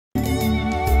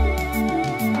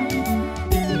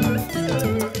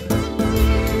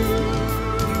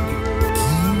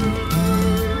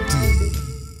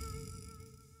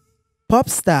Pop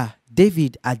star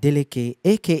David Adeleke,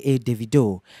 aka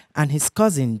Davido, and his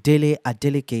cousin Dele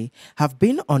Adeleke have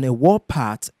been on a war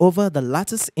path over the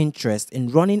latter's interest in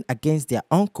running against their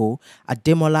uncle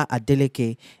Ademola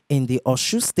Adeleke in the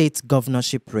Osun State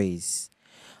governorship race.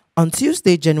 On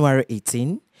Tuesday, January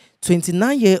 18,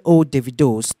 29-year-old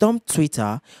Davido stormed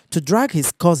Twitter to drag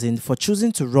his cousin for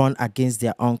choosing to run against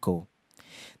their uncle.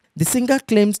 The singer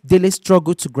claims Dele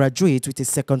struggled to graduate with a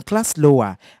second-class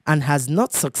lower and has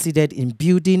not succeeded in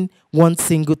building one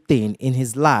single thing in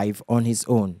his life on his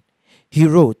own. He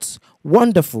wrote,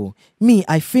 "Wonderful, me,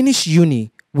 I finished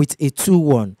uni with a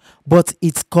 2-1, but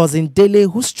it's cousin Dele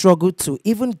who struggled to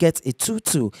even get a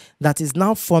 2-2 that is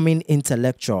now forming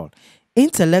intellectual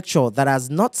that has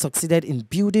not succeeded in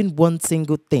building one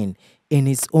single thing in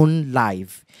his own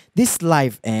life. This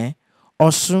life,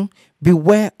 Osun,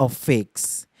 beware of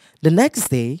fakes." The next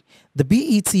day, the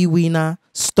BET winner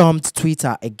stormed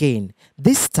Twitter again,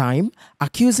 this time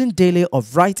accusing Dele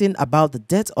of writing about the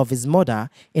death of his mother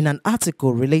in an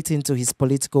article relating to his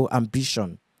political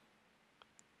ambition.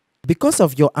 "Because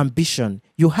of your ambition,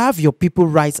 you have your people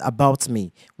write about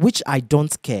me, which I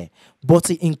don't care. But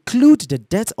to include the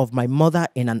death of my mother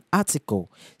in an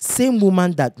article, same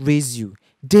woman that raised you,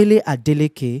 Dele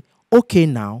Adeleke, okay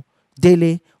now,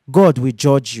 Dele, God will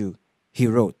judge you," he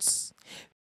wrote.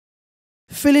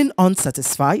 Feeling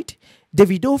unsatisfied,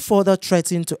 Davido further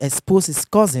threatened to expose his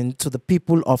cousin to the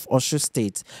people of Osun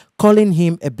State, calling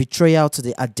him a betrayal to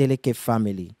the Adeleke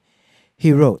family.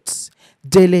 He wrote,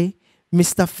 "Dele,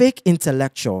 Mr. Fake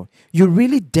Intellectual, you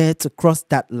really dared to cross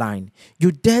that line.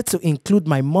 You dared to include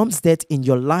my mom's death in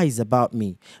your lies about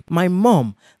me. My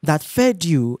mom that fed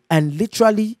you and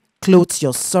literally clothed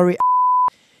your sorry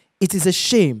ass. It is a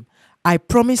shame. I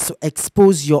promise to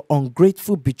expose your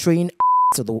ungrateful betraying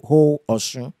to the whole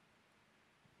Osun."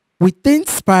 With things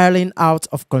spiraling out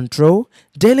of control,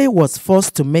 Dele was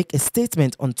forced to make a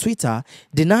statement on Twitter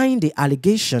denying the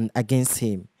allegation against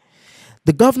him.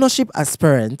 The governorship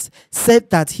aspirant said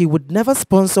that he would never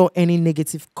sponsor any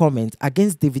negative comment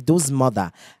against Davido's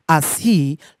mother as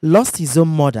he lost his own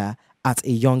mother at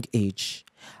a young age.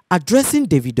 Addressing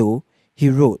Davido, he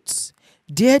wrote,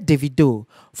 "Dear Davido,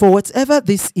 for whatever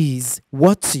this is,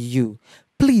 what to you?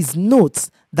 Please note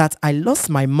that I lost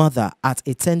my mother at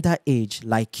a tender age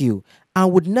like you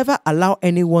and would never allow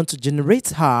anyone to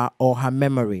generate her or her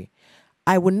memory.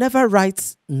 I will never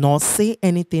write nor say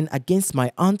anything against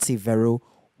my auntie Vero,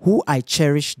 who I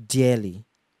cherish dearly."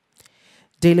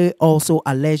 Dele also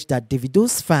alleged that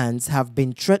Davido's fans have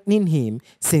been threatening him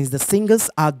since the singer's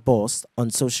outburst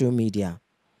on social media.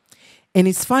 In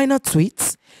his final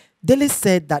tweet, Dele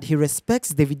said that he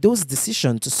respects Davido's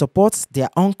decision to support their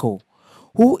uncle,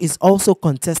 who is also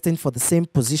contesting for the same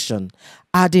position,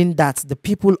 adding that the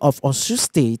people of Osun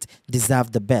State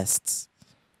deserve the best.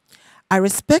 "I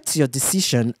respect your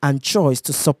decision and choice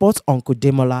to support Uncle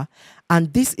Demola,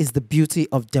 and this is the beauty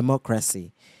of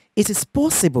democracy. It is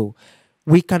possible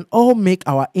we can all make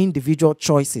our individual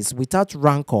choices without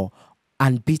rancor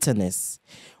and bitterness.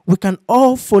 We can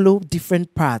all follow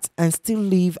different paths and still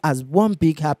live as one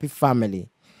big happy family.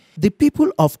 The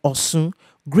people of Osun,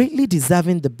 greatly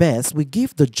deserving the best, will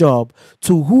give the job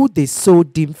to who they so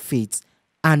deem fit,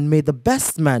 and may the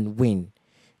best man win.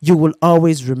 You will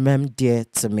always remain dear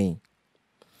to me."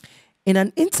 In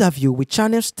an interview with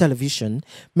Channels Television,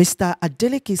 Mr.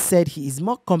 Adeleke said he is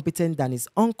more competent than his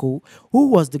uncle, who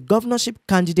was the governorship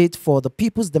candidate for the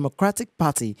People's Democratic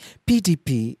Party,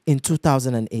 PDP, in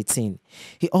 2018.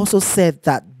 He also said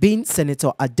that being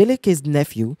Senator Adeleke's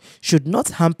nephew should not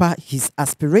hamper his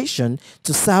aspiration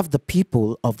to serve the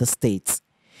people of the state.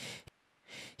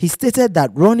 He stated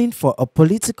that running for a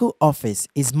political office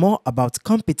is more about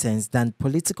competence than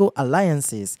political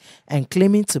alliances, and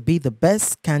claiming to be the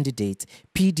best candidate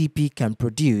PDP can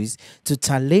produce to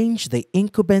challenge the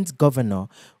incumbent governor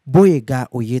Boyega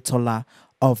Oyetola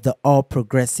of the All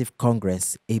Progressive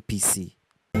Congress (APC).